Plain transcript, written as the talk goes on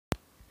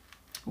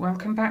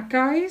Welcome back,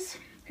 guys.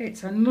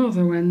 It's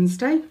another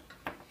Wednesday.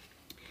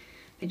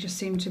 They just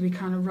seem to be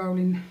kind of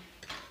rolling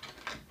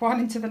one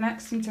into the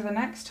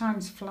next,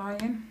 Time's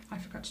flying. I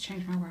forgot to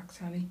change my wax,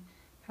 Ellie.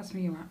 Pass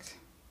me your wax.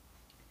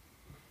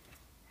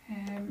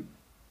 I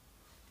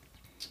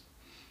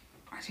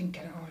didn't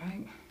get it all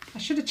out. I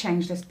should have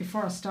changed this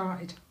before I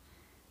started.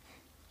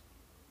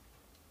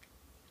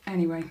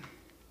 Anyway,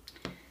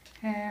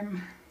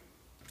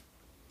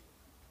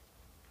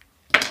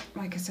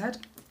 like I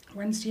said,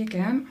 Wednesday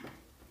again.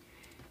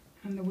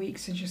 And the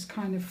weeks are just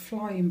kind of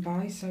flying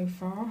by so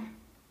far.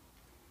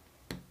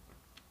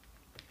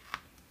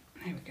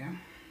 There we go.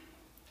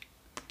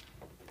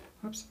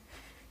 Whoops.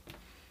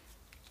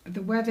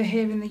 The weather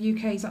here in the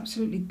UK is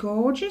absolutely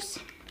gorgeous.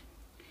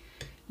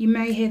 You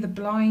may hear the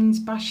blinds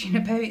bashing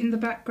about in the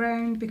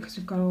background because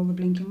we've got all the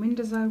blinking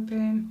windows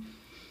open.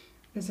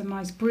 There's a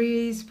nice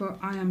breeze, but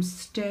I am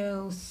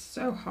still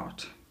so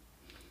hot.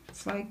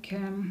 It's like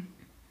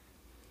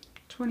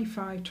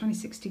 25,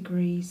 26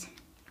 degrees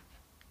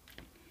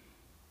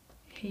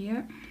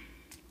here.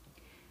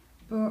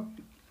 But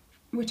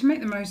we're to make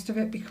the most of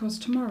it because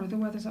tomorrow the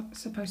weather's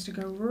supposed to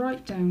go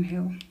right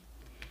downhill.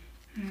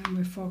 And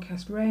we're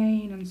forecast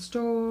rain and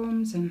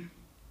storms, and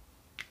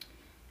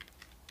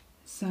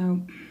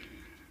so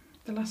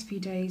the last few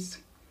days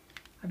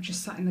I've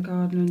just sat in the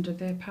garden under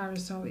the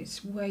parasol.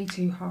 It's way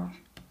too hot.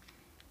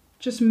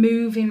 Just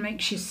moving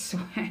makes you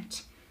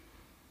sweat.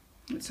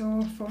 It's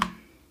awful.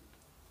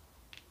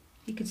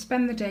 You could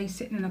spend the day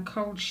sitting in a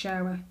cold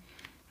shower.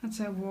 That's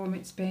how warm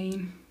it's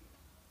been.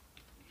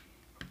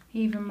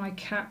 Even my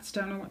cats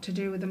don't know what to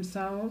do with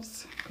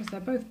themselves because they're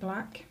both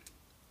black.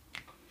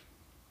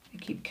 They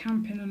keep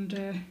camping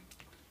under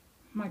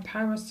my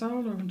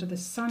parasol or under the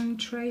sun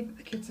tray that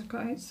the kids have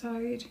got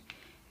outside.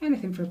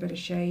 Anything for a bit of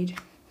shade.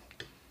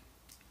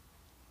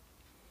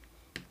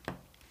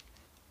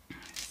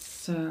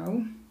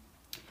 So,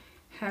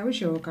 how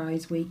has your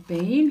guys' week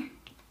been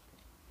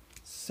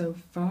so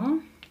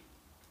far?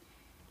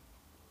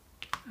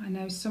 I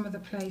know some of the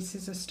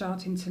places are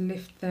starting to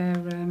lift their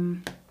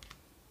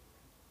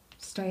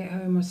stay at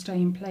home or stay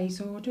in place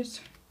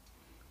orders.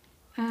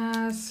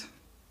 As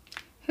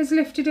has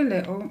lifted a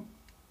little.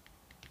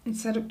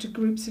 It's set up to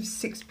groups of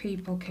 6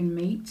 people can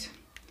meet,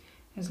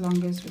 as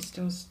long as we're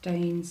still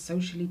staying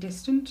socially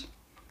distant.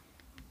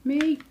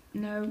 Me?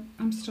 No,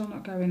 I'm still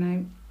not going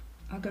out.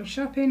 I'll go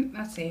shopping,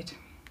 that's it.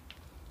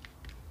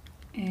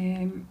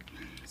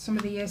 Some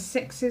of the year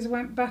 6s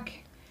went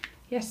back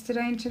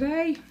yesterday and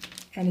today.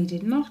 Ellie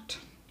did not.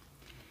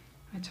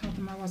 I told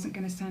them I wasn't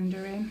going to send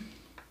her in.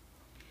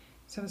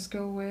 So the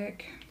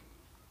schoolwork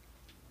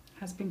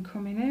has been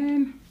coming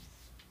in.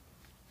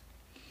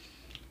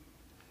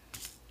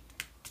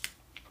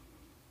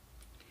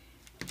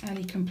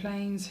 Ellie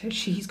complains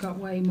she's got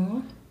way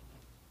more.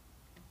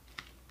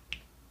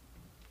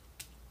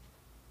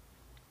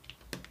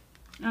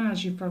 And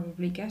as you've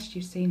probably guessed,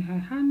 you've seen her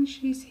hand,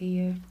 she's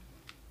here.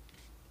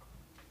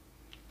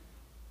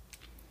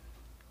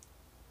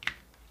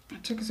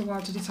 It took us a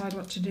while to decide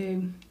what to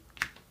do.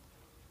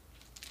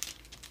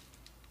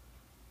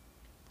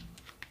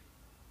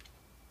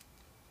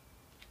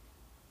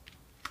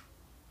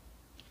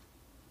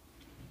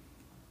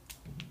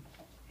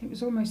 It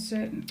was almost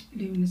certain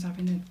Luna's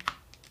having a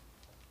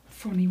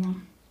funny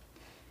one.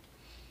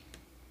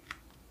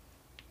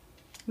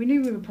 We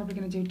knew we were probably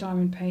going to do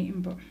diamond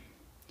painting, but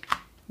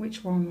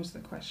which one was the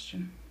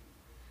question?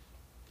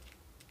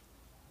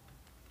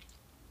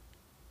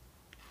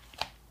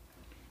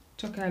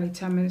 Took Ellie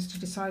 10 minutes to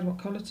decide what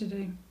colour to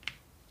do.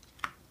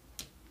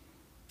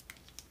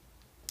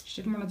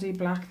 She didn't want to do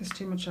black, there's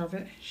too much of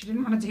it. She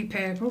didn't want to do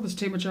purple, there's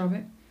too much of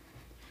it.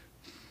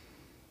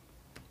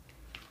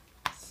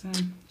 So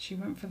she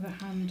went for the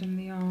hand and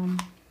the arm.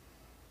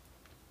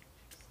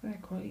 They're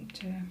quite,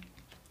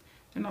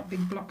 they're not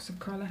big blocks of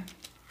colour.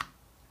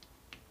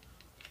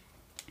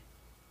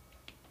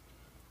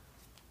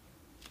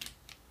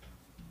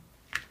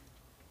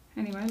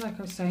 Anyway, like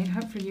I was saying,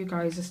 hopefully you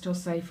guys are still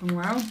safe and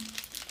well.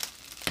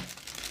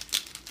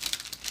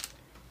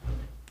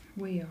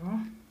 We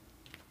are.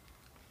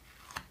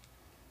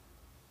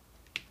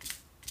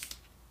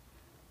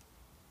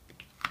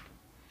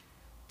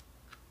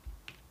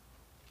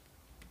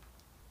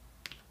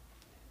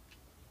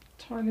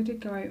 Tyler did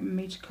go out and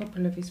meet a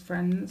couple of his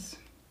friends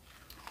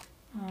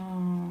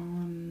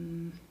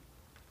on,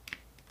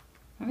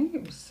 I think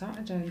it was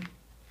Saturday.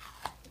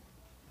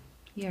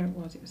 Yeah, it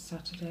was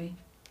Saturday.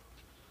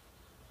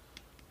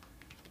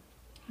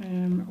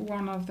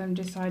 One of them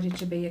decided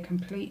to be a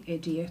complete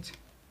idiot,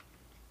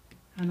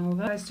 and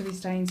although he was supposed to be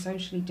staying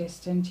socially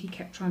distant, he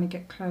kept trying to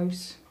get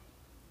close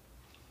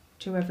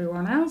to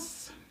everyone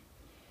else,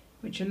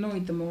 which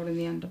annoyed them all in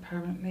the end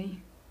apparently.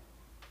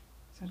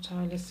 So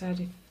Tyler said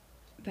if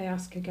they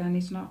ask again,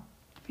 he's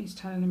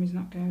telling them he's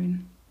not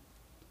going.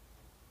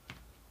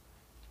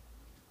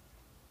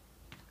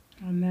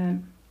 And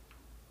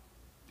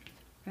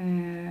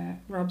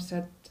then Rob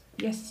said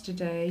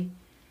yesterday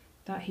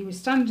that he was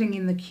standing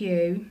in the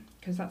queue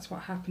because that's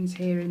what happens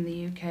here in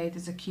the UK.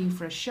 There's a queue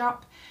for a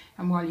shop,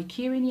 and while you're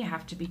queuing you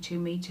have to be 2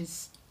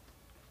 metres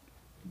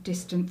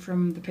distant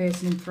from the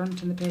person in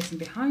front and the person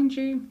behind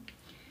you,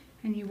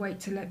 and you wait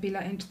to be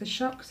let into the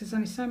shop because there's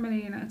only so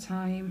many in at a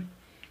time.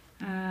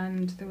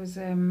 And there was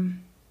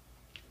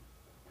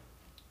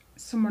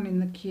someone in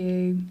the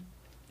queue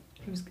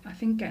who was, I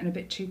think, getting a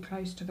bit too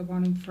close to the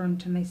one in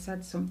front, and they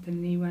said something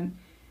and he went,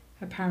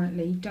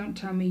 apparently, "Don't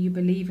tell me you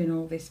believe in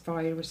all this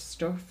virus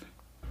stuff."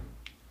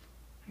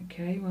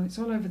 Okay, well, it's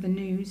all over the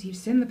news. You've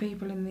seen the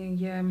people in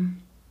the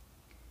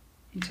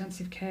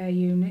intensive care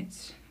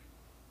units,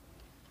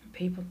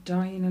 people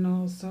dying and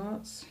all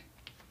sorts.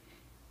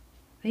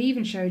 They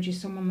even showed you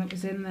someone that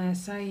was in there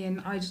saying,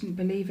 "I didn't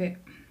believe it."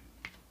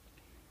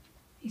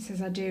 He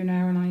says, "I do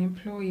now, and I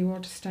implore you all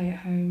to stay at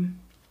home."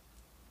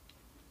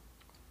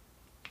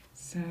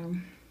 So,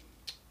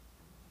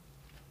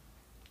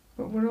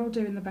 but we're all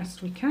doing the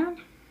best we can,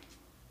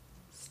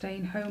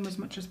 staying home as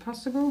much as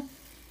possible,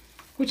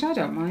 which I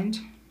don't mind.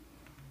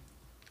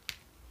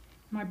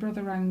 My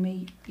brother rang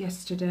me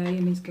yesterday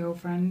and his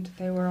girlfriend.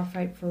 They were off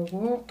out for a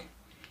walk,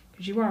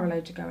 because you are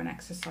allowed to go and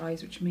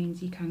exercise, which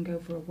means you can go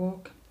for a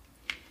walk.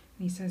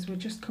 And he says, "We're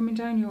just coming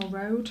down your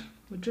road,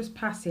 we're just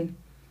passing."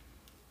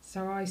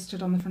 So I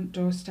stood on the front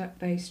doorstep,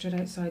 they stood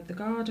outside the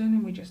garden,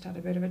 and we just had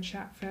a bit of a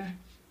chat for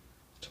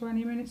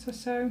 20 minutes or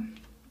so.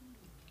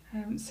 I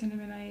haven't seen him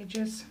in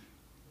ages.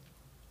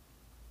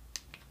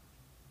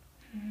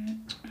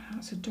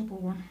 That's a double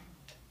one.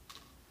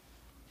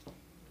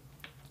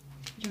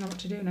 You don't know what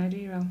to do now, do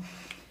you, El? I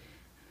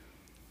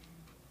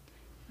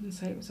didn't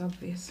say it was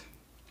obvious.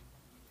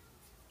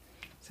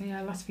 So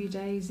yeah, last few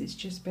days it's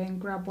just been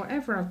grab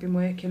whatever I've been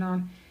working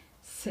on,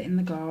 sit in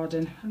the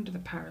garden under the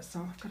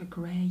parasol. I've got a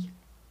grey.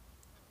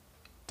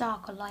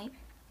 Dark or light?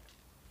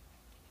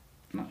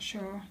 Not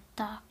sure.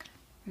 Dark.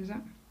 Is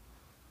that?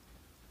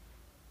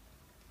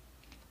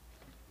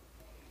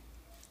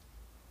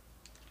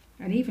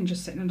 And even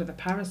just sitting under the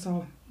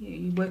parasol,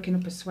 you're working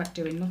up a sweat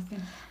doing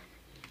nothing.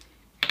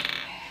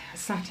 I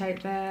sat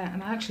out there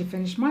and I actually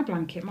finished my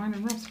blanket, mine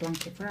and Rob's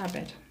blanket for our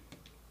bed.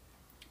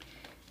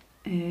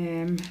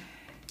 It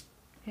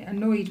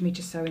annoyed me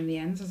to sew in the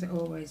ends, as it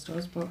always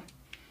does, but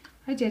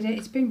I did it.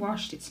 It's been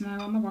washed. It's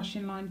now on the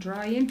washing line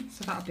drying,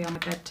 so that'll be on the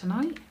bed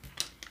tonight.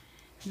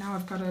 Now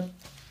I've got to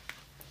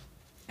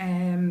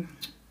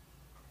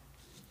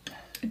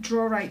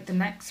draw out the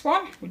next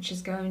one, which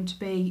is going to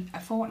be a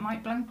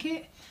fortnight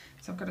blanket.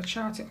 So I've got to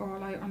chart it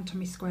all out onto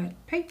my squared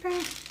paper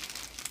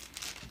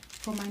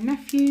for my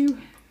nephew.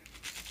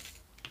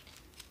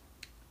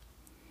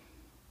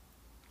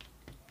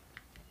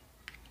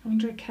 I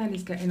wonder if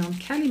Kelly's getting on.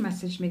 Kelly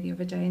messaged me the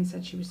other day and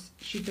said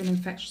she'd been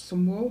and fetched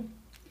some wool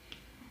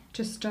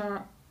to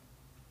start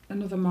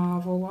another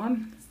Marvel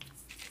one.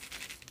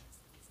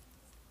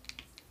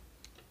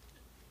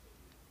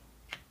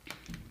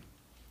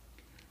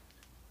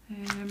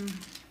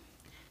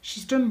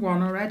 She's done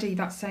one already,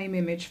 that same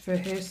image, for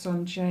her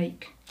son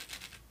Jake,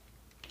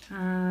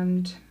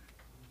 and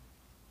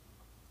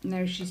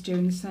now she's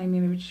doing the same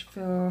image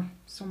for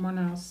someone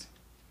else.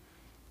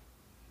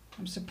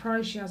 I'm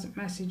surprised she hasn't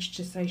messaged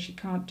to say she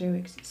can't do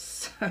it because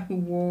it's so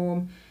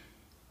warm.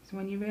 So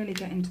when you really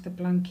get into the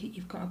blanket,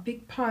 you've got a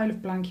big pile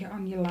of blanket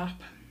on your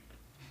lap,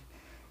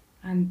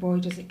 and boy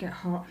does it get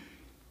hot.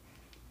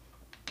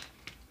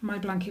 My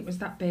blanket was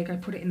that big, I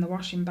put it in the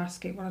washing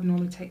basket, what I'd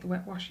normally take the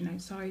wet washing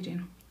outside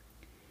in.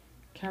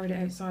 Carried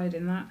it outside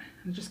in that,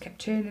 and I just kept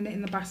turning it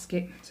in the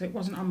basket so it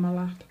wasn't on my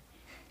lap.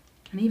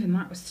 And even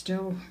that was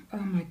still, oh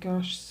my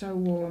gosh, so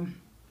warm.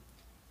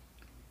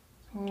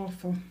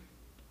 Awful.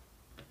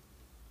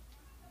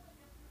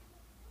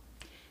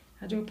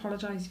 I do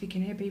apologise if you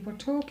can hear people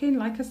talking.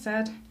 Like I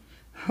said,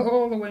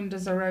 all the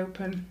windows are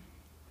open.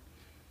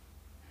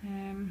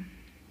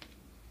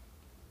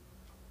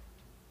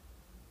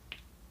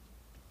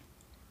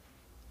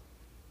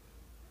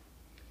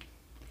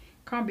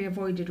 Can't be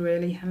avoided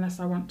really, unless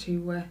I want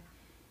to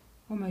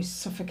almost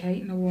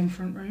suffocate in a warm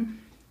front room.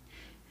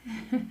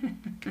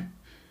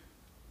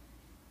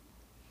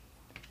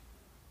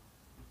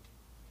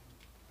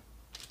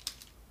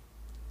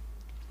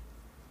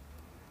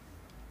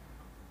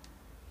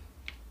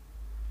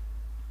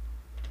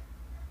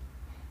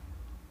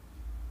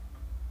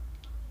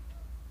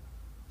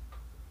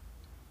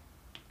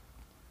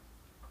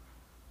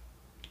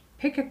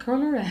 Pick a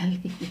colour,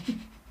 Ellie.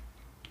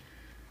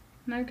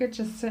 No good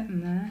just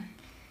sitting there.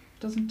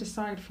 Doesn't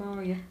decide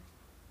for you.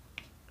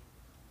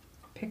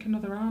 Pick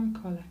another arm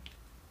colour.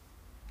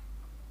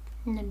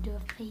 And then do a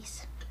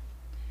face.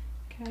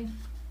 Okay.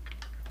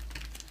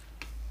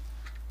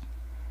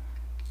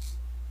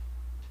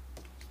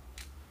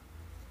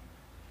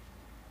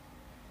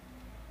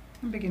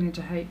 I'm beginning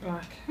to hate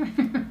black.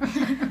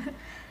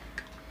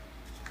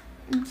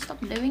 Stop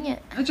doing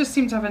it. I just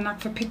seem to have a knack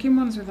for picking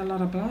ones with a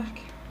lot of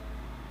black.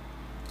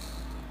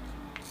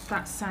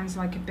 That sounds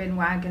like a bin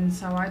wagon,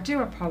 so I do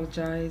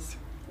apologise.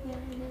 Yeah,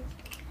 it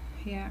is.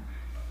 Yeah.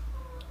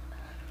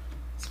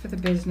 It's for the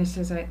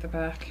businesses out the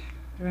back.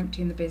 They're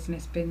emptying the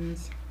business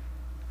bins.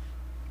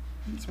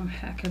 It's one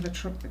heck of a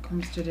truck that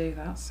comes to do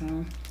that,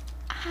 so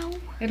Ow.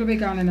 it'll be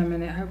gone in a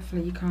minute.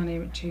 Hopefully you can't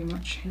hear it too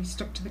much. He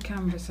stuck to the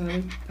canvas,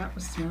 Ellie. That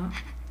was smart.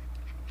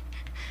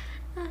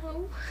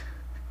 Ow.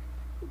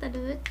 That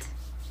hurt.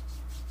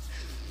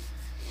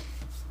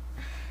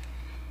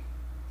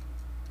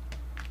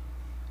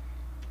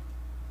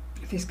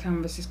 This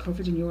canvas is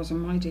covered in yours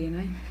and my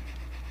DNA.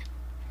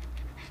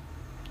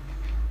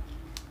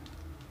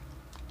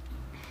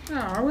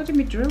 Oh, where did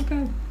my drill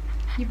go?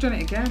 You've done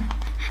it again.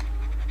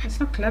 It's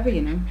not clever,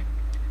 you know.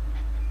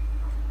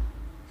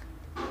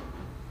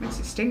 Makes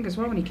it sting as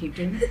well when you keep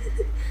doing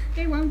it.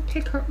 It won't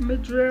pick up my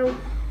drill.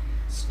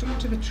 Stuck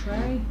to the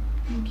tray.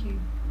 Thank you.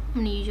 I'm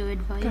gonna use your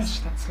advice. Gosh,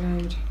 that's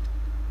loud.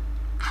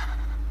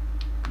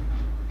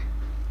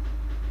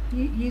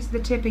 Use the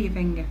tip of your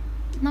finger.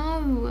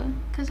 No,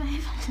 because I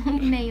have a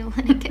long nail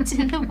and it gets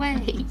in the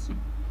way.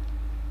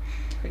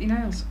 Cut your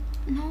nails.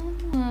 No,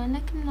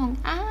 like them long.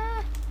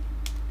 Ah!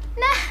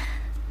 Nah!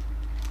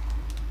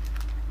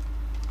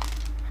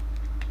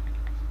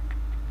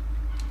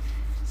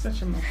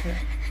 Such a muppet.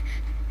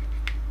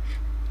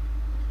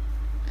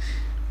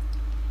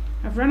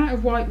 I've run out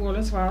of white wool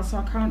as well, so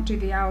I can't do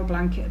the owl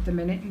blanket at the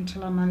minute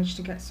until I manage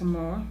to get some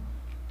more.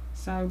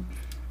 So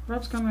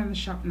Rob's gone around the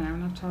shop now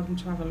and I've told him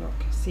to have a look,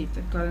 see if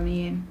they've got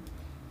any in.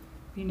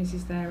 Venus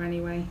is there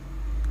anyway.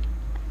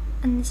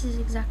 And this is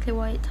exactly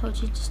why it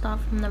told you to start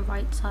from the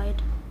right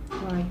side.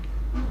 Why?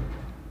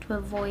 To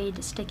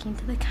avoid sticking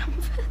to the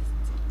canvas.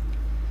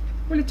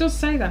 Well, it does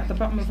say that at the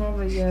bottom of all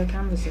the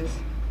canvases.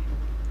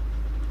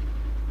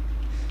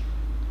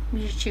 You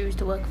just choose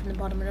to work from the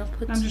bottom and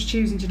upwards. I'm just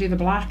choosing to do the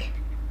black.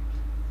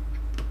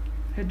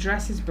 Her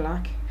dress is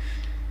black.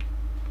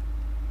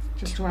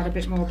 Just to add a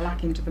bit more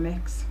black into the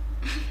mix.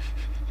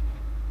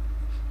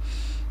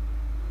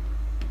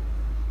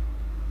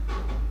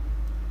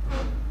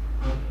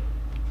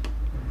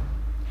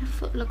 Your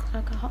foot looks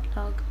like a hot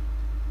dog.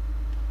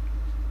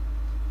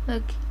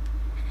 Look.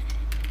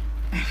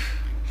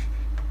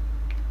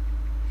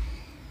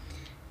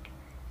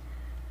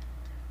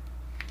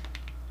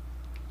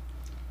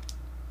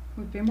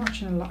 We've been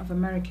watching a lot of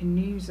American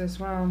news as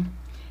well.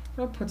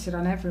 Rob puts it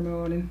on every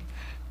morning,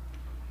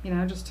 you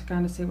know, just to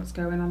kind of see what's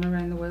going on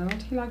around the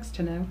world. He likes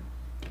to know.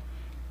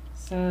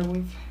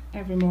 So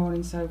every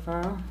morning so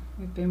far,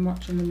 we've been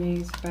watching the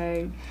news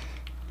about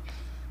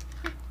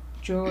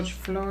George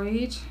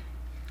Floyd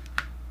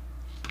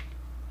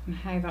and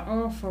how that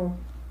awful,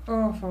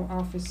 awful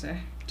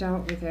officer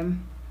dealt with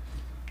him.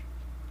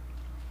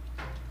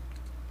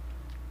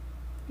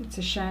 It's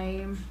a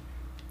shame.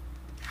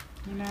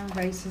 You know,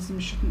 racism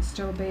shouldn't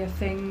still be a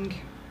thing.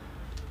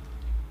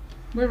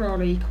 We're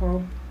all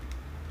equal.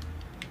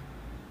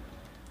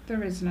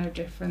 There is no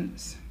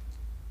difference.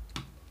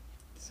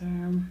 So,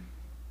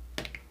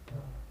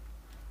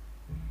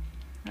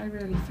 I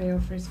really feel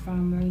for his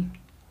family.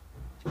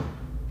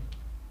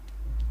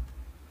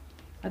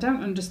 I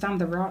don't understand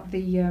the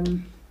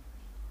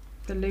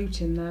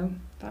looting though.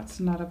 That's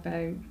not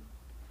about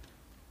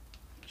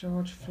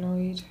George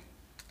Floyd.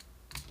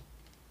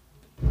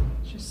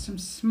 Just some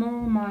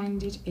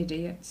small-minded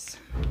idiots.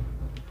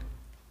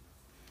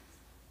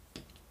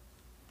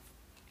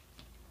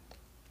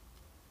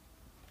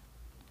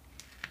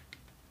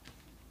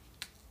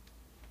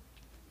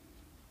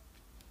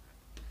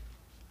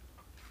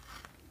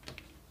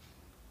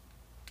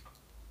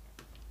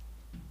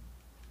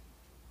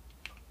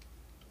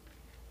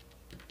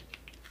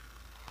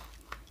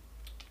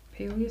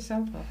 Peel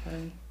yourself off,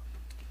 eh?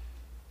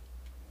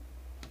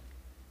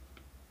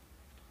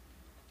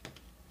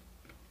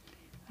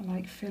 I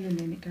like filling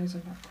in, it goes a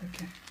lot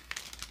quicker.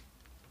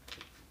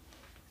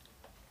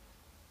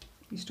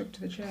 You stuck to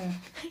the chair.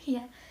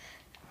 Yeah.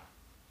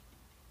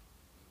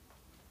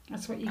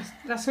 That's what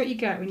you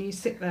get when you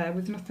sit there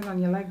with nothing on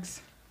your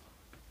legs.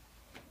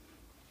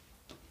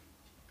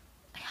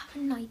 I have a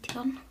nightie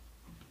on.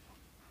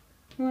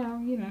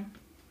 Well, you know.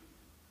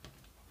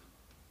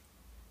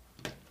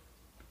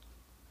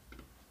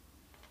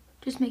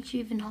 Just makes you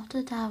even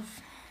hotter to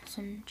have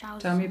some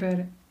trousers. Tell me about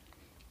it.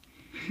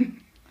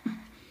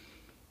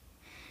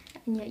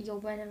 And yet you're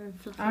wearing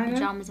fluffy I know,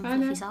 pyjamas and I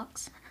fluffy know.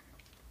 socks.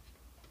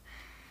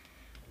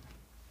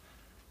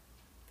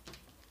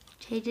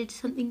 They did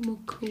something more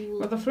cool.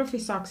 Well, the fluffy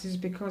socks is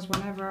because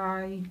whenever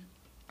I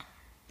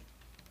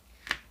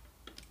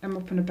am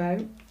up and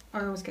about,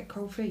 I always get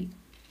cold feet.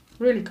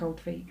 Really cold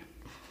feet.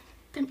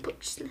 Then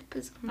put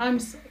slippers on.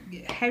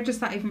 How does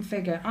that even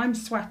figure? I'm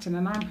sweating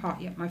and I'm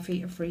hot, yet my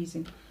feet are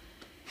freezing.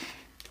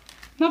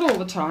 Not all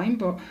the time,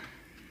 but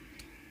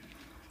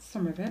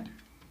some of it.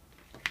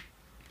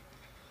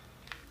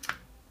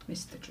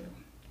 Missed the drill.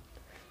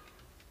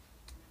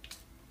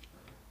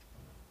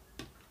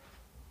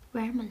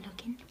 Where am I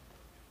looking?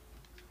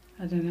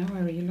 I don't know,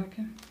 where are you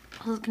looking?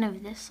 I was looking over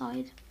this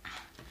side.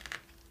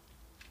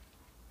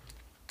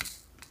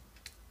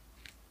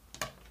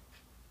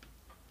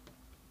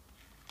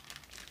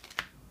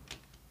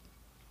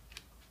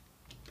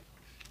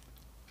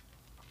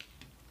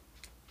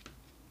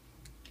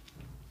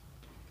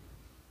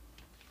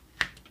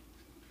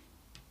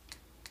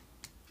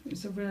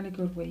 was a really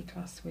good week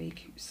last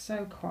week. It was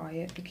so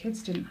quiet. The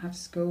kids didn't have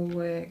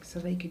schoolwork, so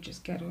they could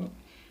just get up,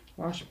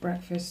 wash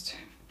breakfast,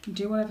 and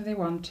do whatever they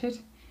wanted.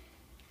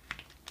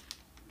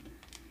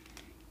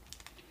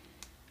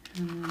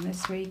 And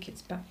this week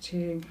it's back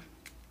to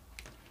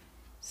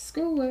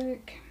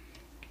schoolwork,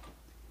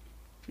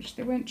 which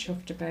they weren't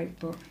chuffed about,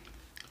 but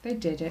they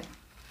did it.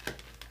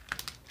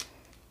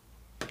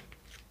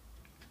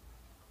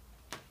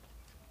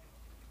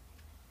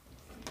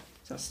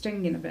 Is that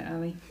stinging a bit,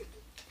 Ellie?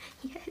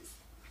 Yes.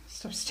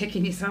 Stop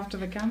sticking yourself to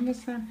the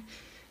canvas then.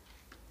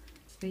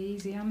 It's the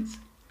easy answer.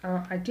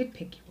 Oh, I did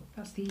pick you up.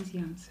 That's the easy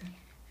answer.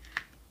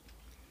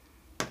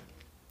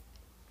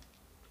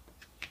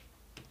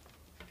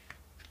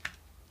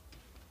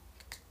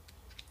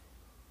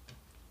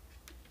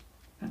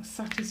 That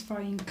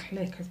satisfying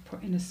click of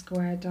putting a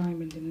square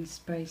diamond in the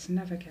space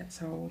never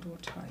gets old or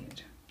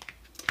tired.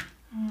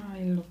 Oh, I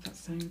love that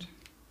sound.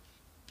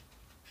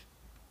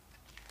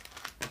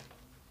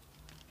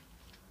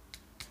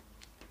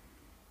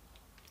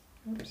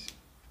 Oops.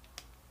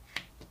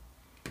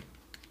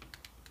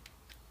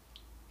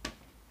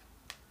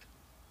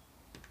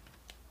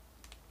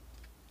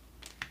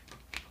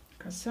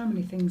 Got so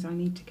many things I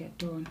need to get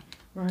done.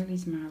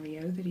 Riley's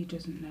Mario that he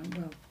doesn't know.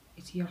 Well,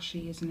 it's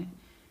Yoshi, isn't it?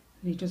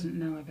 That he doesn't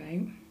know about.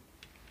 I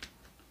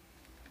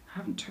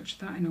haven't touched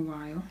that in a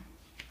while.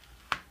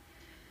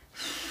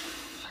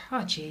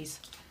 Oh, jeez.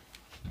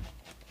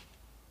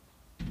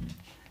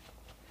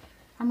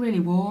 I'm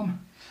really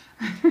warm.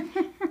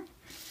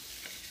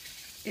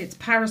 It's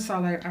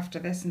parasol out after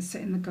this and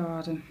sit in the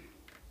garden.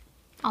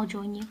 I'll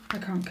join you. I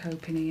can't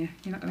cope in here.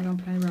 You're not going to go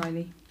and play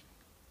Riley?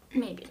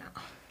 Maybe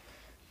not.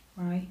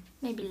 Why?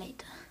 Maybe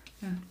later.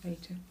 Yeah,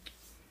 later.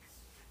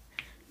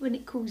 When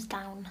it cools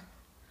down.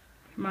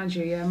 Mind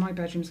you, yeah, my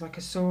bedroom's like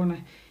a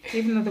sauna.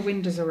 Even though the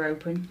windows are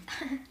open,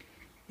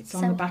 it's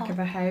on So the back hot. of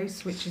a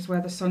house, which is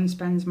where the sun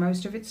spends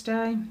most of its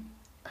day.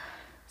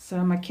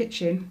 So my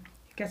kitchen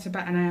gets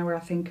about an hour, I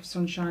think, of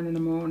sunshine in the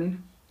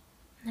morning,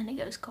 And then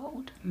it goes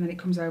cold. and then it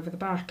comes over the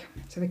back.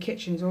 So the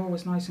kitchen is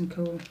always nice and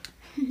cool.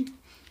 They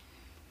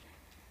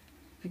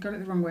got it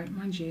the wrong way,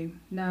 mind you.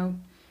 No,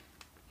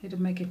 it'd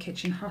make a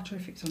kitchen hotter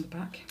if it's on the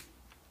back.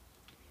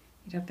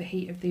 You'd have the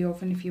heat of the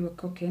oven if you were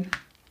cooking.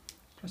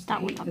 Plus the That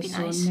heat would of not the be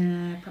sun. nice.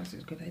 Nah, perhaps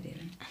it's a good idea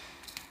then.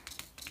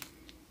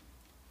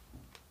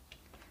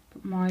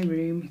 But my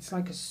room, it's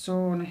like a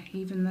sauna,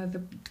 even though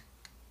the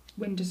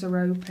windows are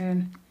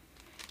open.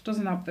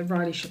 Doesn't help that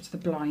Riley shuts the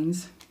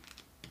blinds,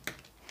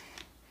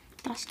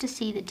 That's to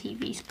see the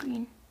TV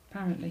screen.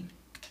 apparently.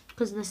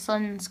 Because the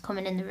sun's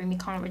coming in the room, you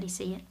can't really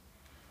see it.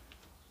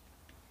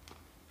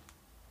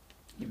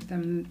 Yeah, but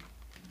then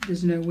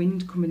there's no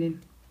wind coming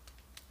in.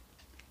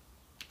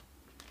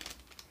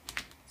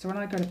 So when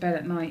I go to bed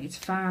at night, it's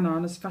fan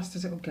on as fast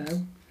as it'll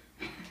go.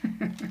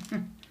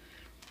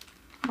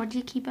 Why do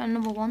you keep it on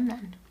number 1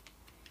 then?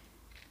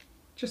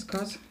 Just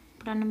 'cause.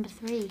 Put on number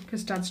 3.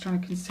 Because Dad's trying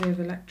to conserve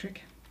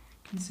electric.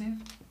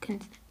 Conserve?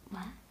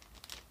 What?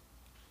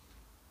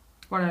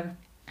 Whatever.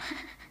 I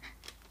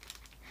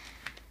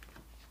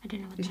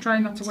don't know what He's that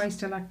trying not to means.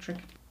 waste electric.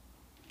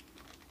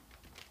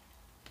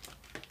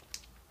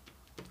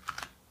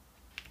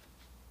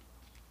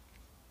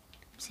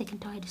 I'm sick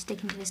and tired of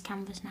sticking to this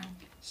canvas now.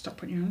 Stop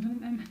putting your hand on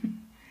it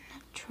then.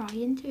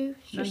 Trying to,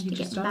 No, just you to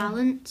just get are.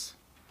 balance.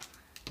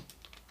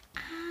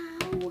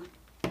 Ow!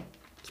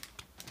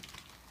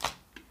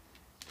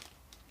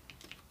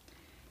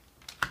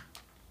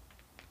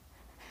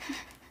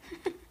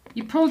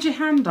 You pulled your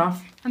hand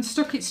off and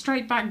stuck it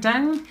straight back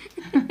down.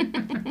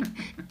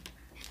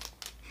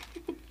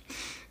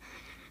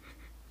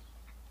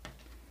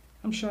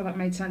 I'm sure that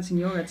made sense in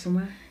your head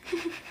somewhere.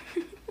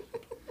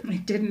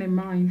 It didn't in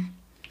mine.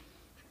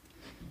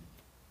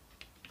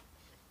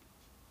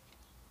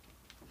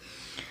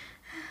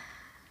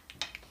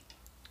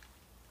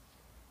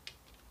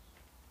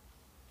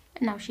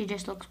 Now she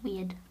just looks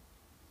weird.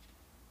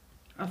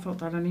 I thought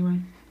that anyway.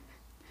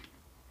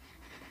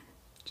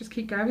 Just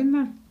keep going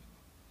then.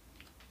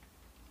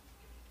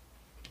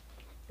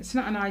 It's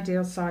not an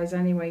ideal size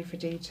anyway for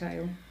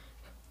detail.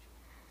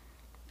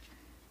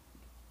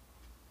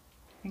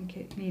 I think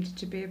it needed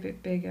to be a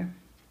bit bigger.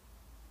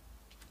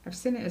 I've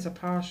seen it as a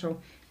partial.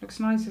 It looks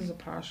nice as a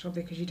partial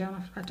because you don't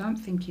have, I don't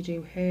think you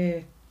do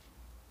hair.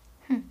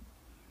 I'm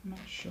not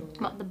sure.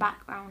 What, the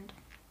background?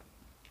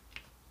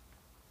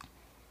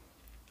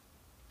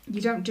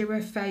 You don't do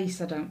her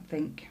face, I don't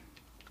think.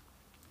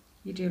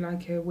 You do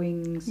like her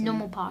wings. and-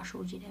 Normal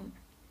partials you don't.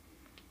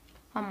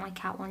 On my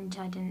cat ones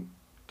I didn't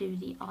do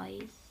the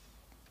eyes.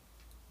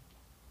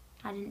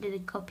 I didn't do the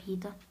cup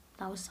either.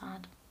 That was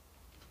sad.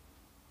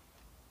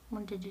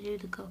 Wanted to do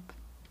the cup.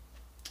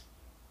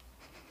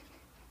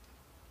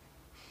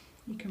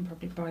 You can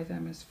probably buy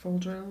them as full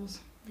drills.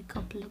 The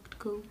cup looked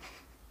cool.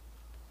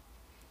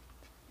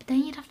 But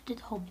then you'd have to do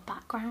the whole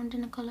background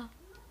in a colour.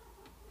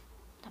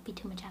 That'd be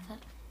too much effort.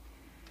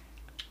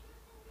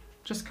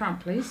 Just can't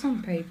please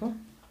some people.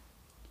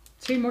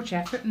 Too much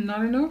effort and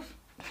not enough.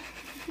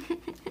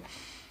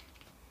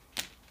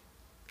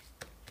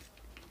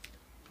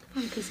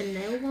 One piece of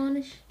nail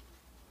varnish.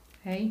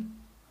 Hey?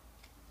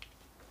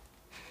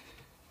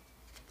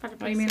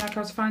 Oh, you mean like I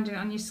was finding it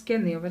on your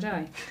skin the other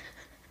day?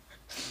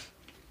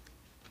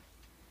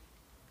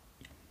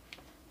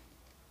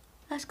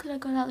 That's because I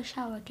got out of the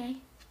shower, okay?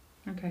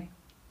 Okay.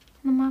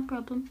 Not my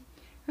problem.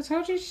 I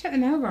told you to take the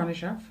nail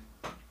varnish off.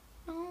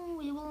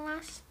 No, it will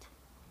last.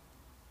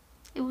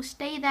 It will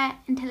stay there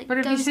until it But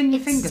have you goes seen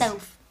your itself.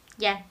 fingers?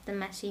 Yeah, they're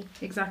messy.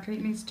 Exactly,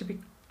 it needs to be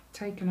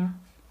taken off.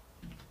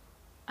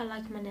 I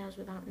like my nails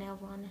without nail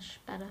varnish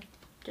better.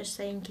 Just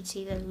so you can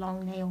see the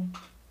long nail.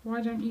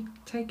 Why don't you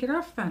take it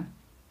off then?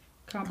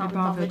 Can't Can't be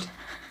bothered.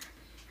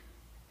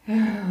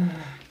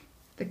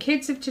 The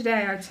kids of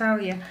today, I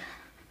tell you,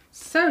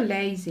 so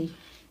lazy.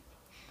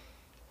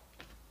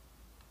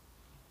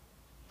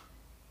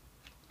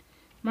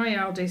 My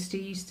eldest, he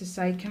used to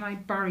say, can I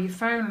borrow your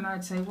phone? And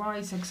I'd say, why?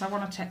 He said, because I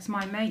want to text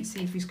my mate,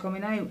 see if he's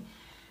coming out.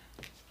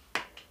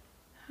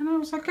 And I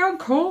was like, go and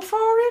call for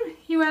him.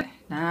 He went,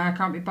 nah, I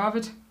can't be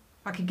bothered.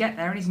 I could get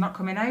there and he's not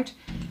coming out.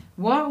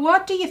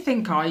 What do you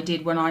think I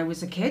did when I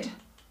was a kid?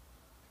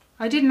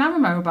 I didn't have a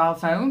mobile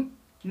phone.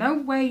 No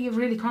way of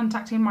really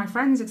contacting my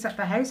friends except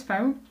the house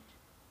phone.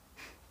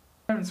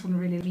 Parents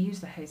wouldn't really use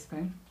the house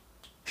phone.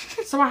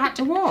 So I had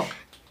to walk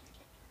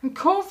and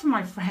call for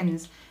my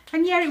friends.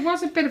 And yeah, it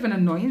was a bit of an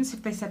annoyance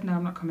if they said, no,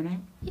 I'm not coming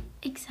out.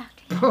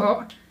 Exactly.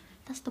 But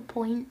that's the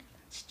point.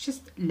 it's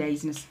just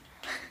laziness.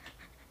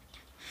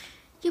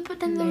 Yeah, but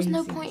then there was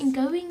no point in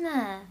going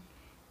there.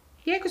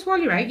 Yeah, because while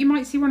you're out, you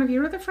might see one of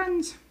your other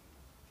friends.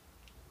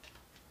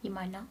 You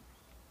might not.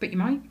 But you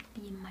might.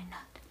 But you might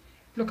not.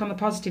 Look on the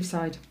positive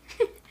side.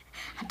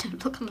 I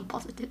don't look on the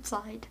positive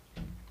side.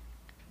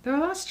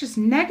 Well, that's just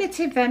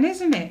negative then,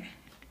 isn't it?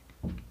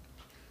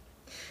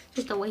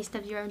 Just a waste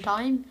of your own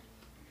time.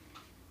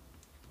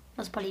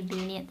 That's probably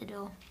Beanie at the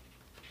door.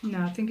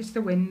 No, I think it's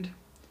the wind.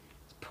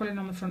 It's pulling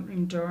on the front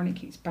room door and it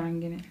keeps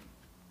banging it.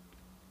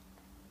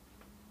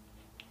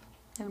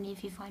 Only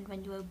if you find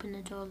when you open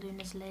the door,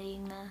 Luna's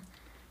laying there.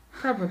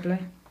 Probably.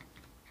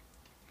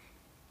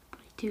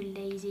 Probably too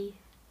lazy.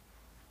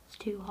 It's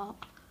too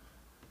hot.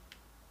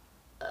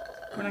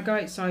 When I go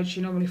outside, she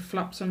normally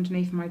flops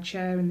underneath my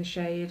chair in the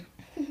shade.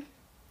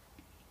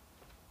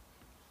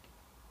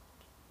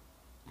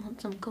 Want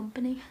some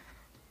company?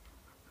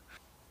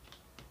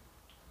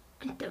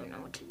 I don't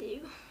know what to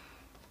do.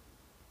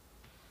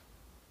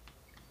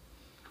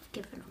 I've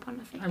given up on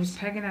her face. I was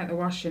pegging out the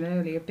washing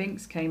earlier.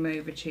 Binks came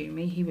over to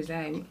me. He was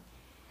out.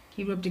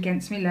 He rubbed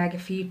against my leg a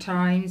few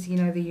times. You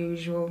know, the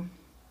usual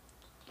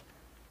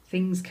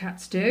things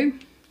cats do.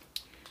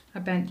 I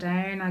bent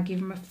down. I give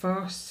him a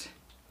fuss.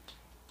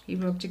 He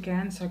rubbed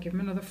again, so I give him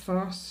another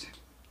fuss.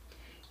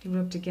 He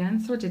rubbed again,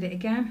 so I did it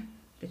again.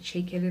 The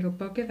cheeky little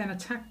bugger then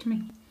attacked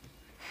me.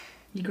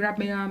 He grabbed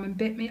my arm and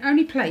bit me.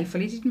 Only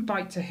playfully. He didn't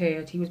bite to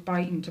hurt. He was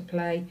biting to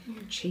play.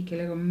 Cheeky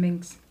little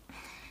minx.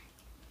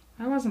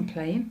 I wasn't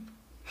playing.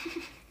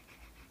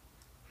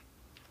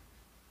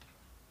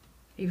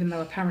 Even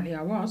though apparently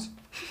I was.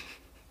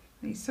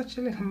 He's such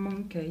a little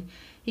monkey.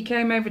 He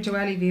came over to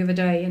Ellie the other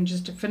day and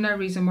just for no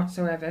reason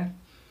whatsoever,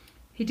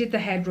 he did the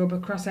head rub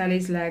across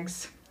Ellie's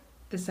legs,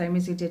 the same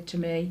as he did to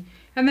me.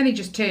 And then he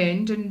just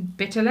turned and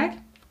bit her leg.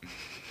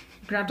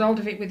 Grabbed hold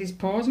of it with his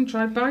paws and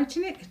tried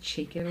biting it. A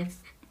cheeky little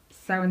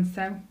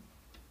so-and-so.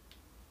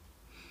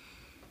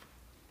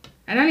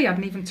 And Ellie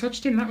hadn't even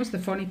touched him. That was the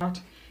funny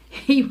part.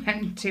 He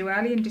went to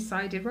Ellie and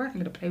decided, right, I'm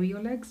going to play with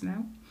your legs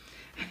now.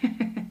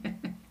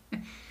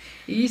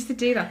 He used to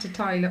do that to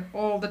Tyler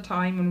all the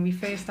time when we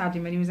first had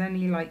him, and he was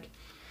only like,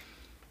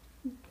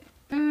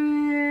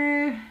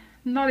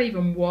 not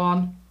even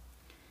one.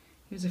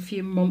 He was a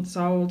few months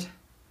old.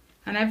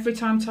 And every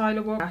time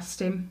Tyler walked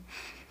past him,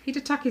 he'd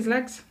attack his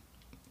legs.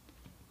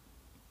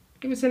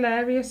 It was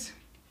hilarious.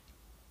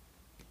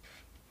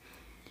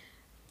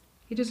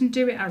 He doesn't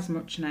do it as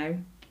much now,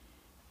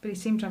 but he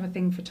seemed to have a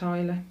thing for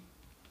Tyler.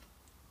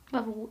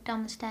 Whoever walked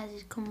down the stairs,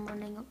 he'd come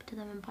running up to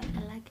them and bite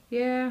their leg.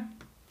 Yeah.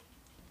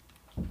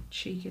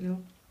 Cheeky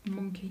little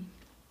monkey.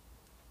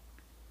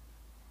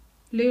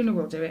 Luna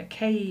will do it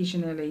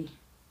occasionally.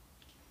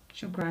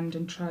 She'll grind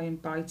and try and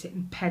bite it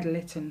and peddle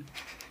it and...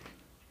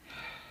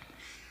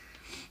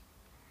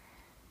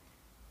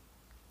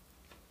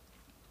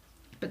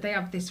 But they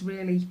have this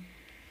really,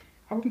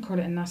 I wouldn't call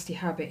it a nasty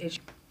habit. It's,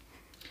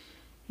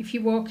 if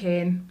you walk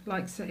in,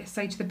 like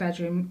say to the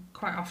bedroom,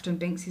 quite often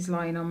Binks is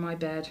lying on my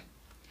bed.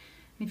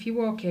 And if you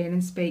walk in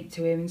and speak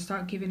to him and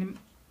start giving him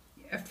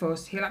a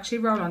fuss, he'll actually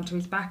roll onto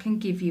his back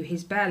and give you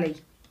his belly.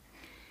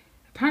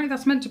 Apparently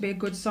that's meant to be a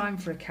good sign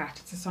for a cat.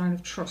 It's a sign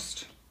of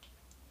trust.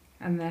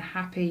 And they're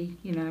happy,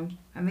 you know,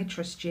 and they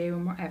trust you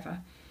and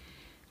whatever.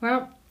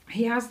 Well,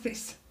 he has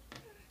this,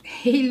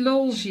 he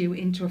lulls you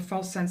into a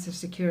false sense of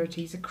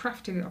security. He's a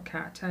crafty little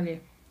cat, I tell you.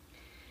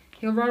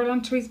 He'll roll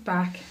onto his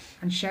back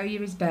and show you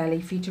his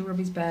belly, for you to rub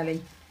his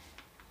belly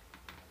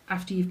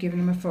after you've given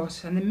him a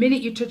fuss. And the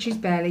minute you touch his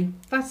belly,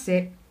 that's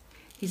it.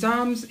 His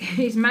arms,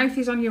 his mouth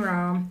is on your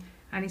arm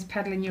and he's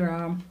peddling your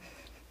arm.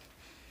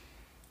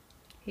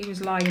 He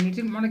was lying. He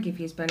didn't want to give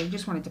you his belly. He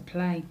just wanted to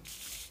play.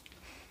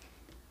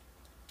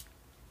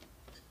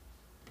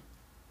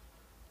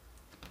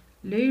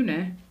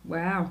 Luna,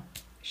 wow,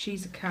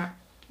 she's a cat,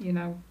 you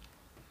know.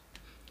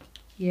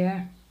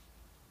 Yeah.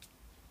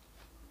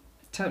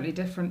 Totally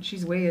different.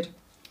 She's weird.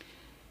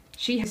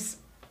 She has,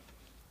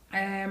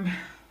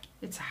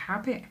 it's a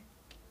habit.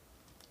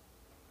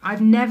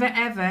 I've never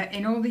ever,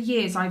 in all the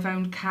years I've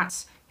owned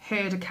cats,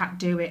 heard a cat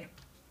do it.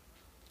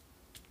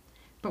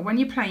 But when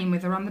you're playing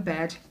with her on the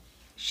bed,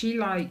 she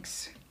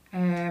likes,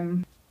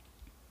 if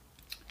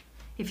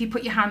you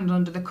put your hand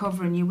under the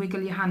cover and you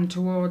wiggle your hand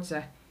towards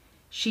her,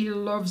 she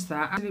loves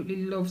that,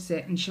 absolutely loves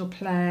it, and she'll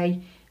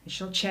play, and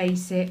she'll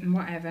chase it and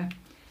whatever.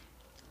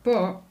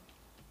 But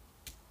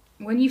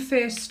when you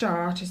first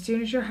start, as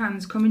soon as your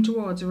hand's coming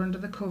towards her under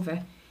the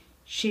cover,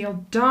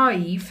 she'll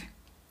dive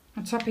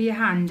on top of your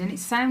hand, and it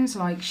sounds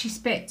like she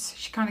spits.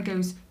 She kind of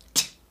goes,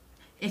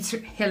 it's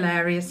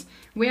hilarious.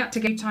 We had to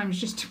go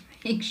times just to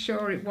make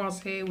sure it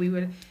was her we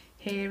were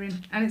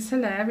hearing, and it's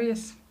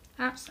hilarious.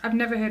 I've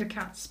never heard a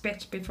cat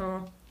spit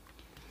before.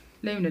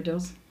 Luna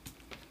does.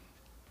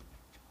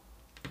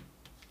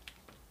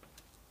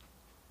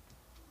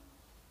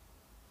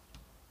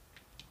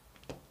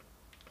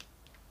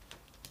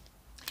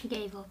 He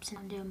gave up, so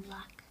I'm doing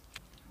black.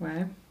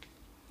 Wow,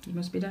 you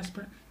must be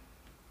desperate.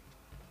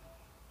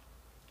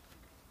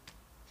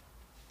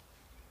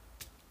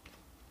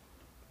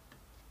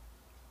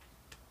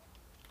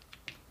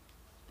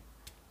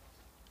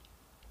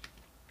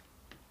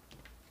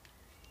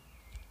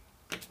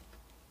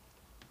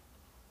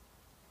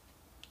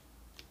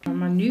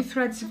 My new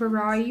threads have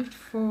arrived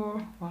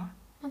for what?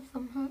 My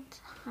thumb hurt.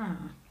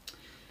 Ah.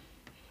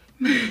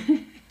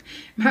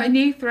 My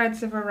new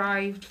threads have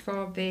arrived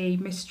for the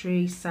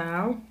mystery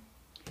sale.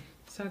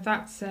 So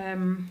that's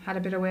had a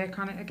bit of work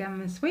on it again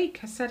this week.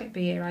 I said it'd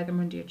be here either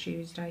Monday or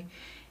Tuesday.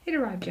 It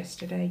arrived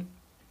yesterday.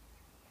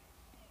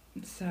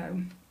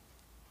 So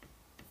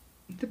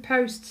the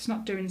post's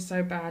not doing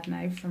so bad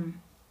now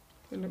from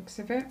the looks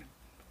of it.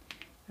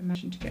 I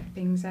managed to get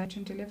things out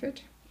and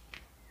delivered.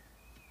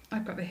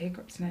 I've got the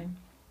hiccups now.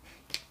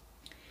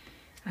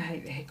 I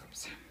hate the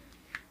hiccups.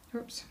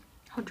 Oops.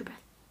 Hold your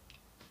breath.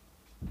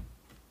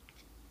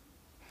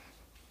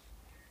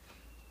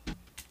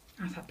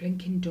 Oh, that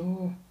blinking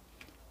door.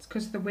 It's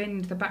because the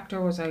wind, the back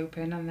door's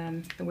open and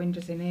then the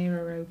windows in here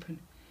are open.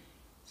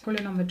 It's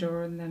pulling on the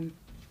door and then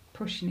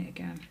pushing it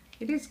again.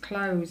 It is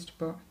closed,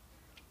 but...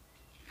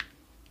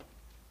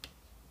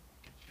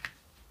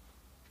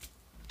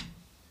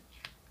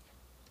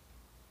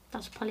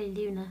 That's probably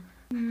Luna.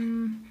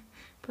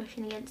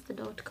 Pushing against the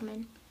door to come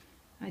in.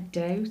 I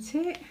doubt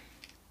it.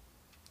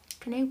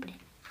 Can I open it?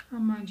 Oh,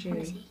 mind you.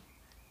 Wanna see?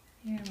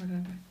 Yeah,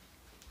 whatever.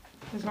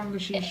 As long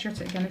as she's shut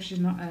it again if she's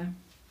not there.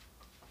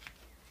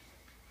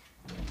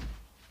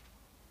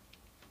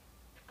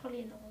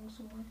 Probably in the wall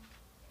somewhere.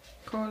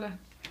 Call her.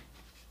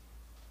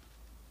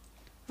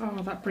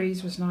 Oh, that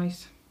breeze was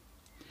nice.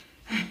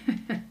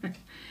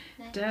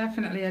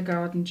 Definitely a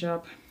garden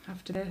job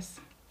after this.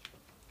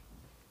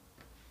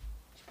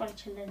 She's probably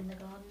chilling in the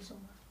garden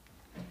somewhere.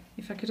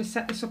 If I could have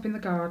set this up in the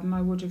garden,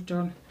 I would have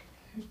done.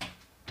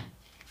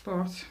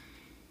 But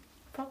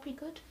Probably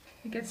good.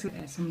 it gets lit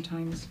there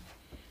sometimes,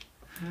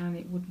 and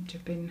it wouldn't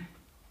have been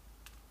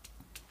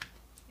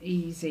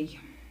easy.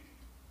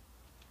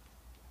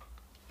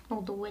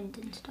 All the wind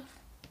and stuff.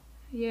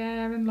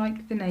 Yeah, and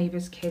like the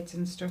neighbours' kids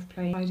and stuff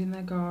playing in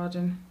their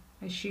garden.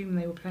 I assume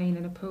they were playing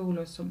in a pool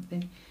or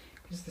something,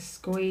 because the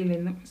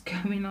squealing that was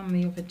going on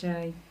the other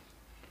day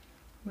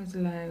was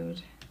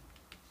loud.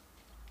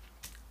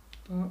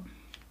 But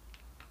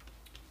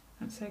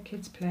that's how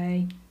kids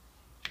play.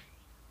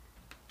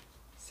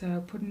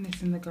 So putting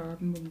this in the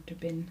garden wouldn't have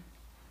been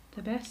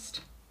the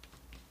best.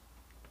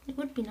 It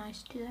would be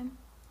nice to them.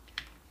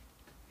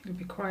 It'll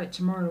be quiet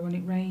tomorrow when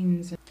it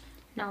rains.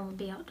 Now we'll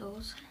be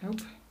outdoors.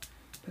 Nope,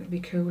 but it'll be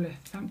cooler,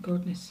 thank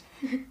goodness.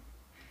 I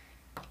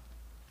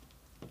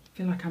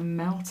feel like I'm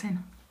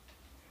melting.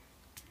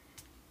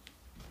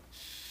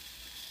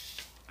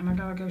 And I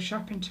gotta go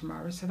shopping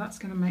tomorrow, so that's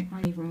gonna make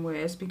mine even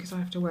worse because I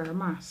have to wear a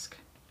mask.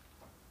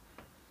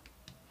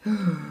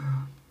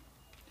 And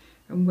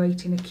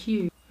wait in a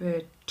queue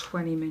for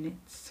 20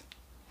 minutes.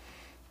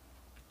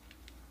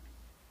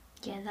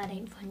 Yeah, that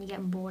ain't fun. You're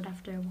getting bored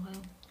after a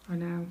while. I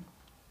know.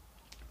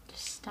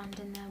 Just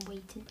standing there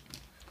waiting.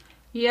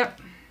 Yep.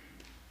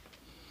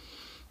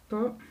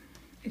 But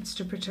it's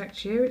to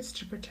protect you, it's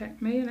to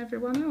protect me and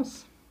everyone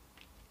else.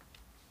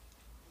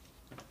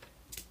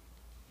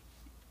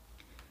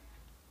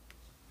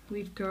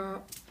 We've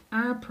got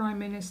our Prime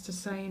Minister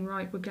saying,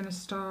 right, we're going to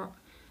start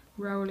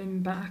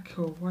rolling back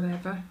or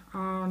whatever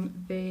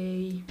on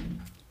the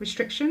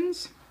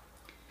restrictions.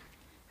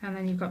 And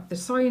then you've got the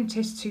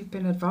scientists who've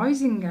been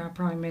advising our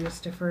Prime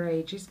Minister for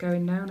ages,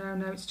 going, no, no,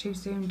 no, it's too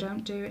soon,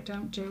 don't do it,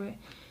 don't do it.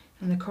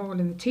 And they're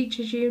calling the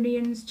teachers'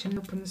 unions to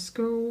open the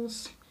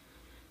schools.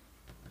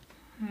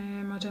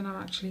 I don't know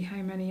actually how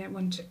many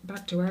went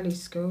back to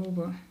Ellie's school,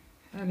 but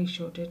Ellie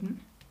sure didn't.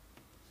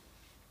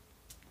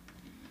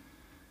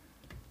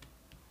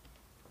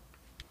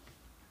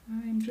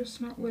 I'm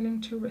just not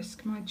willing to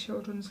risk my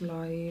children's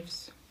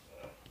lives.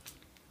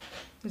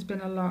 There's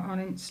been a lot on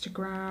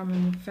Instagram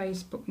and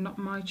Facebook, not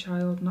my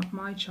child, not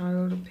my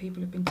child, and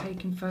people have been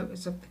taking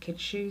photos of the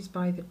kids' shoes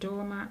by the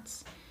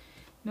doormats.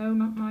 No,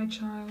 not my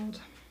child,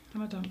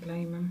 and I don't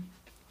blame them.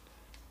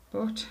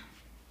 But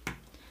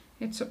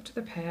it's up to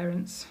the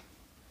parents.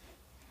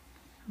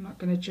 I'm not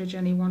going to judge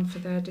anyone for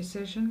their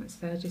decision. It's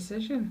their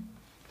decision.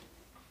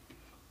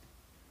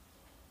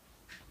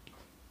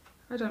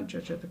 I don't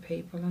judge other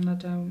people, and I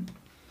don't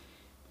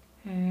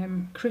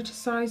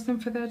criticise them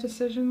for their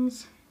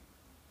decisions.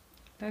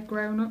 They're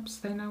grown-ups.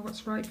 They know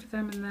what's right for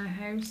them in their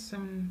house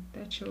and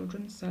their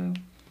children. So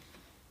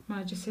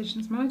my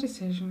decision's my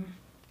decision.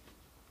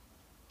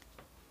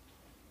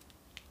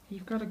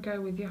 You've got to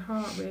go with your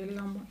heart, really,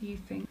 on what you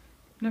think.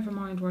 Never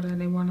mind what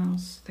anyone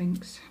else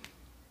thinks.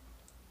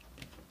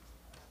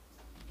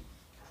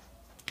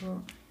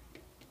 But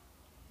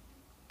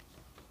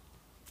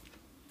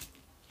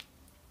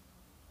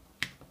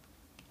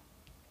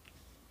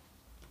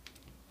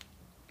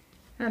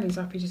Ellie's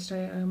happy to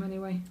stay at home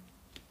anyway.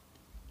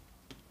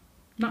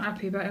 Not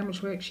happy about how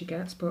much work she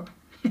gets, but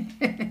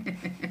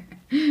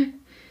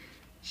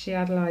she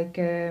had like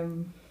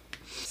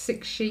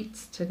 6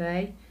 sheets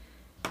today.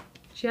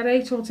 She had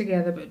 8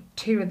 altogether, but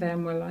 2 of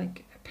them were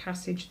like a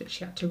passage that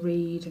she had to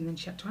read, and then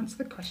she had to answer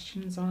the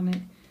questions on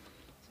it.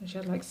 So she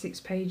had like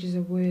 6 pages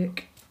of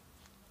work.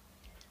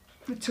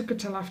 It took her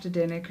till after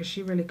dinner because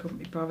she really couldn't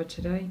be bothered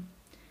today.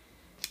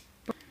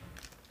 But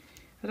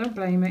I don't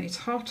blame her. It's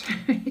hot,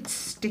 it's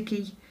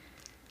sticky.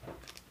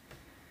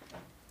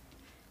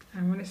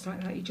 And when it's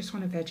like that, you just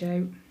want to veg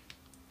out.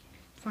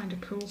 Find a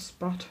cool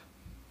spot.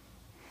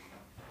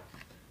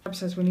 Rob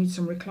says we need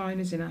some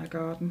recliners in our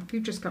garden.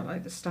 We've just got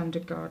like the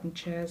standard garden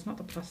chairs, not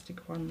the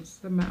plastic ones,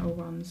 the metal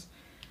ones.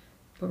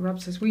 But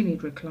Rob says we need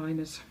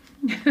recliners.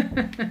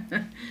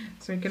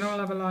 So we can all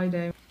have a lie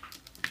down.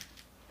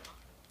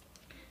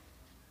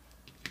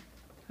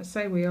 I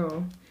say we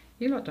all.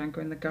 You lot don't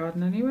go in the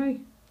garden anyway.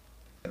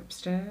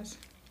 Upstairs.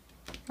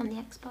 On the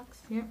Xbox?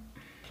 Yep.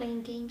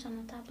 Playing games on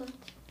the tablet?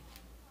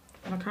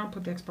 And I can't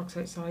put the Xbox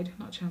outside,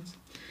 not a chance.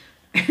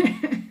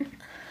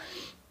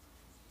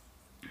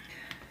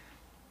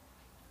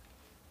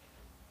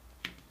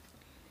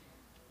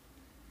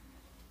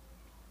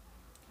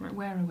 Right,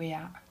 where are we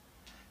at?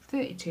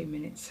 32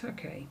 minutes,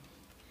 okay.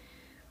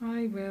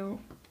 I will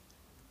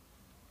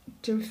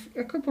do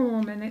a couple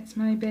more minutes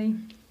maybe,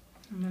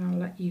 and then I'll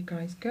let you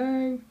guys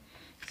go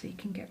so you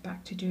can get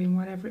back to doing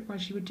whatever it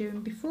was you were doing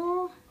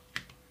before.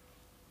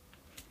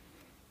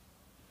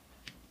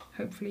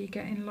 Hopefully you're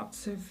getting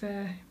lots of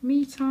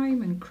me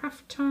time and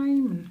craft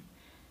time, and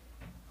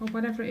or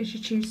whatever it is you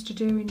choose to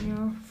do in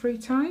your free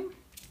time.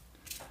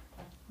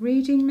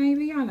 Reading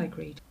maybe, I like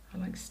reading. I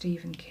like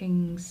Stephen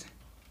King's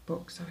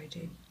books, I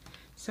do.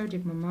 So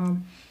did my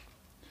mum.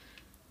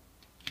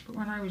 But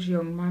when I was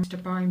young, mum used to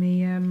buy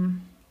me,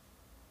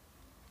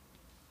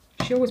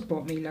 she always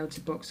bought me loads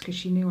of books because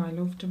she knew I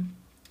loved them.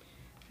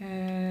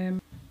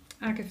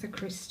 Agatha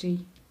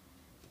Christie,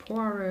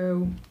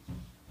 Poirot,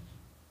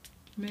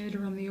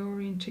 Murder on the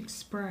Orient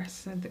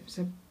Express, and there was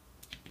a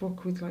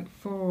book with like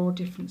 4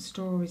 different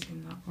stories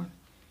in that one.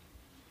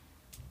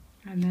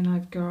 And then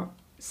I've got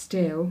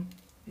still,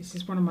 this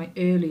is one of my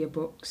earlier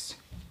books,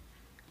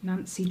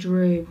 Nancy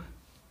Drew,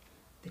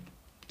 the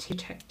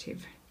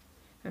detective.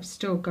 I've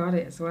still got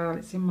it as well,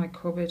 it's in my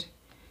cupboard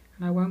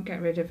and I won't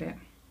get rid of it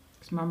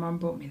because my mum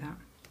bought me that.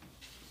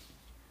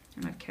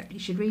 And I've kept, you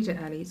should read it,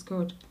 Ellie, it's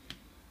good.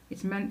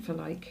 It's meant for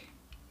like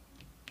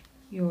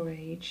your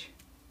age.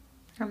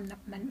 I'm not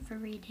meant for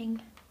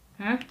reading.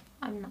 Huh?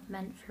 I'm not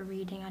meant for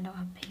reading. I don't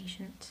have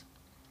patience.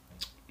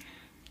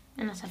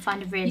 Unless I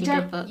find a really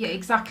good book. Yeah,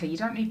 exactly. You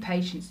don't need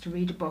patience to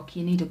read a book.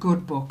 You need a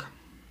good book.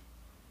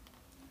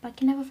 But I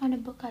can never find a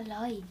book I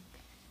like.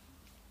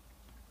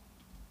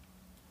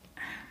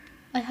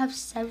 I have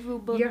several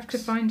books. You have to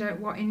find out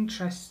what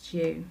interests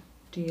you.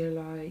 Do you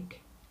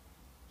like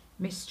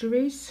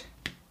mysteries?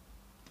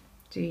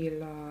 Do you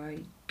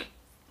like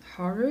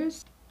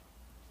horrors?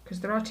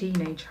 Because there are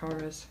teenage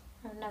horrors.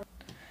 Oh, no.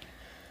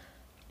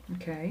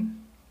 Okay.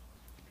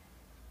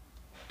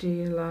 Do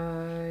you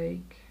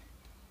like...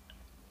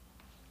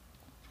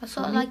 I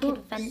sort of funny like books?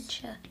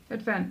 adventure.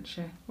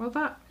 Adventure.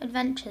 Well,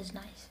 Adventure's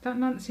nice. that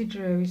Nancy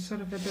Drew is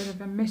sort of a bit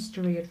of a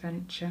mystery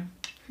adventure.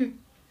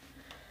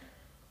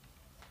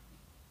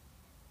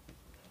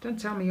 Don't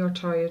tell me you're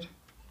tired.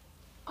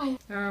 Oh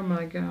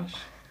my gosh.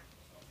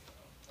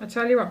 I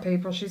tell you what,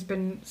 people, she's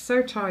been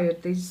so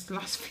tired these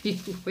last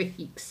few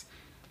weeks.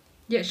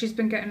 Yet she's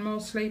been getting more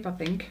sleep, I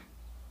think.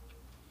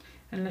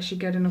 Unless you're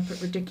getting up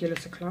at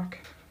ridiculous o'clock.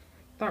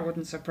 That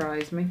wouldn't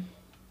surprise me.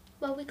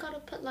 Well, we got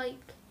up at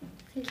like,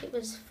 I think it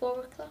was 4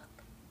 o'clock.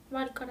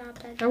 Right, got out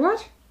of bed. A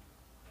what?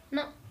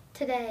 Not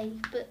today,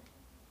 but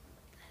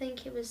I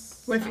think it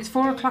was Well, if it's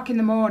 4 o'clock in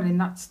the morning,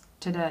 that's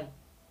today.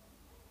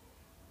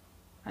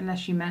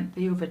 Unless you meant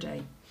the other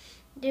day.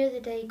 The other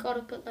day, got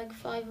up at like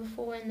 5 or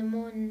 4 in the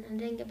morning and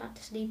didn't get back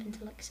to sleep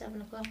until like 7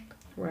 o'clock.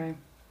 Wow.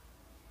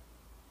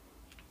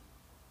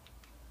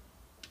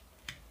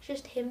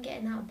 Just him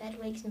getting out of bed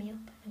wakes me up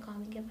and I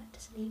can't even get back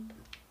to sleep.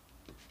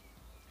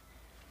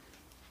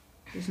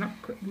 He's not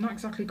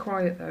exactly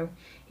quiet though.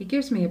 He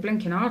gives me a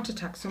blinking heart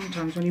attack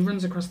sometimes when he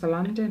runs across the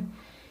landing,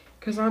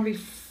 because I'll be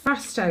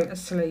fast out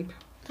asleep.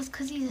 That's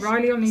because he's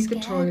Riley will need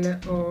scared. the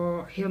toilet,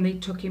 or he'll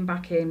need tucking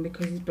back in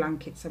because his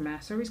blanket's a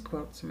mess or his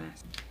quilt's a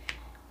mess.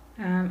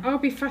 And I'll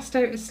be fast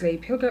out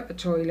asleep. He'll go to the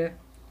toilet,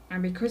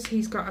 and because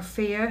he's got a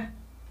fear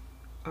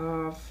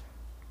of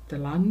the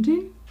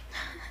landing,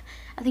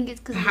 I think it's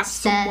because of the perhaps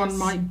stairs. someone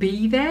might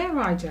be there.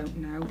 I don't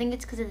know. I think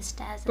it's because of the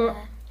stairs. But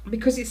there.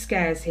 because it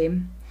scares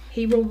him,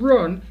 he will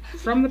run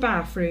from the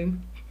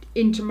bathroom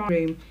into my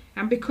room,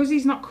 and because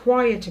he's not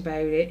quiet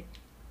about it,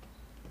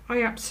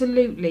 I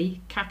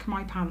absolutely cack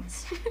my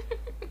pants.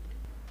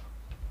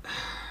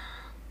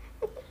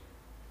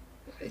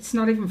 It's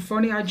not even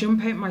funny. I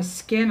jump out my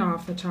skin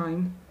half the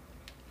time.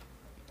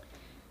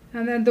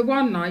 And then the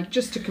one night,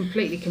 just to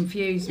completely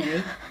confuse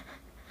me,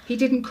 he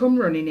didn't come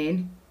running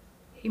in.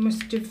 He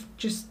must have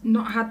just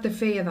not had the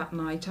fear that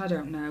night, I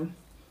don't know.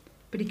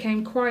 But he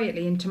came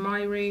quietly into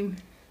my room,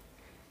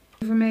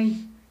 over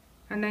me,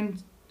 and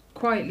then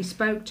quietly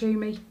spoke to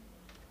me.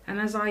 And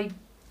as I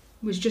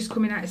was just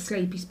coming out of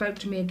sleep, he spoke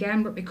to me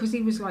again, but because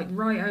he was like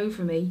right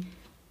over me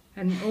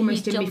and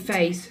almost in my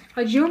face,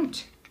 I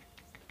jumped.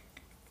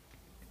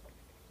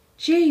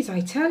 Jeez, I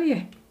tell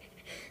you.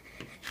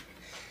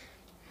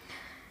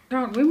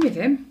 Can't win with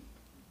him.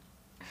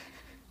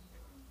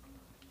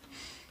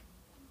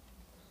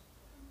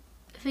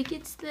 I think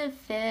it's the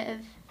fear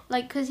of,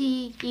 like, because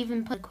he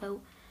even put a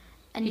quilt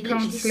and He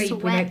can't sleep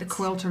sweats. without the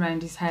quilt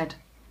around his head.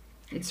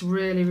 It's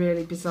really,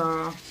 really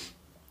bizarre.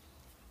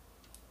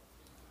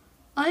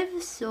 I have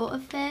a sort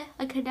of fear.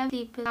 I could never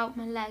sleep without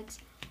my legs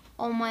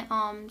or my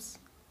arms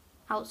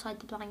outside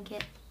the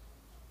blanket.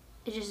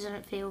 It just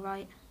doesn't feel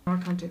right. I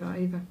can't do that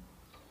either.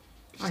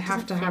 I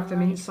have to doesn't have feel them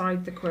right.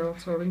 inside the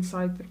quilt or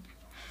inside the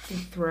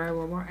throw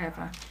or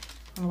whatever.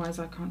 Otherwise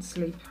I can't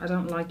sleep. I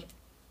don't like it.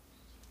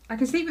 I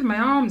can sleep with my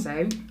arms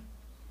out.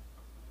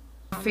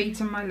 My feet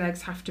and my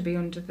legs have to be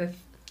under the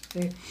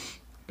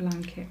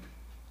blanket.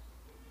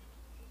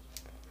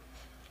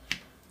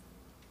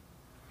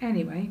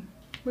 Anyway,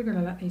 we're going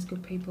to let these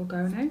good people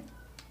go now.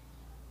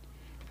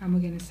 And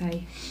we're going to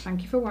say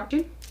thank you for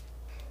watching.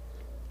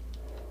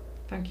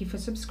 Thank you for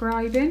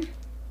subscribing.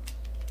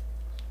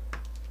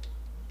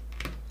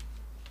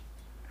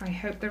 I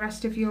hope the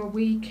rest of your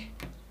week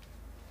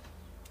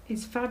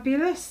is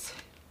fabulous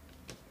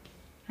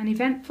and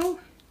eventful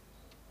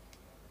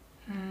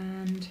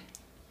and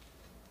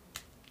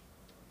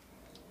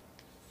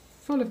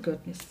full of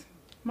goodness.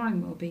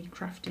 Mine will be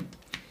crafting.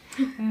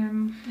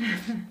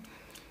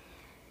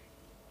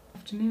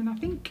 Afternoon, I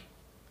think.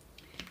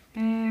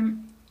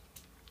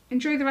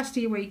 Enjoy the rest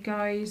of your week,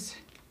 guys.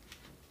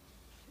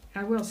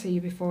 I will see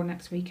you before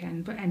next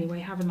weekend, but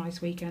anyway, have a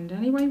nice weekend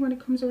anyway when it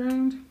comes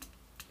around.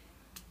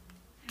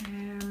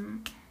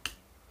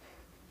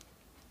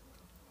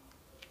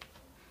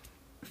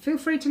 Feel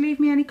free to leave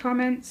me any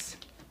comments.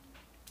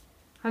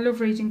 I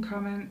love reading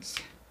comments,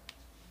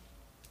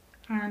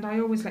 and I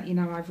always let you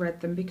know I've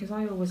read them because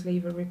I always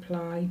leave a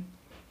reply.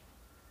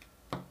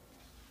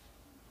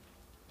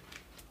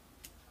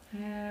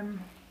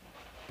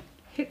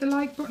 Hit the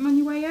like button on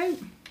your way out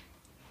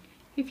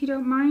if you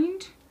don't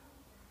mind,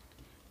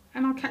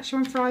 and I'll catch you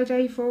on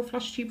Friday for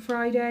FlossTube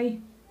Friday.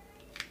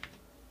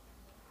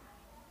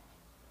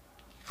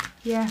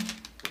 Yeah,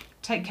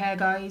 take care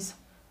guys,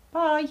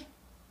 bye.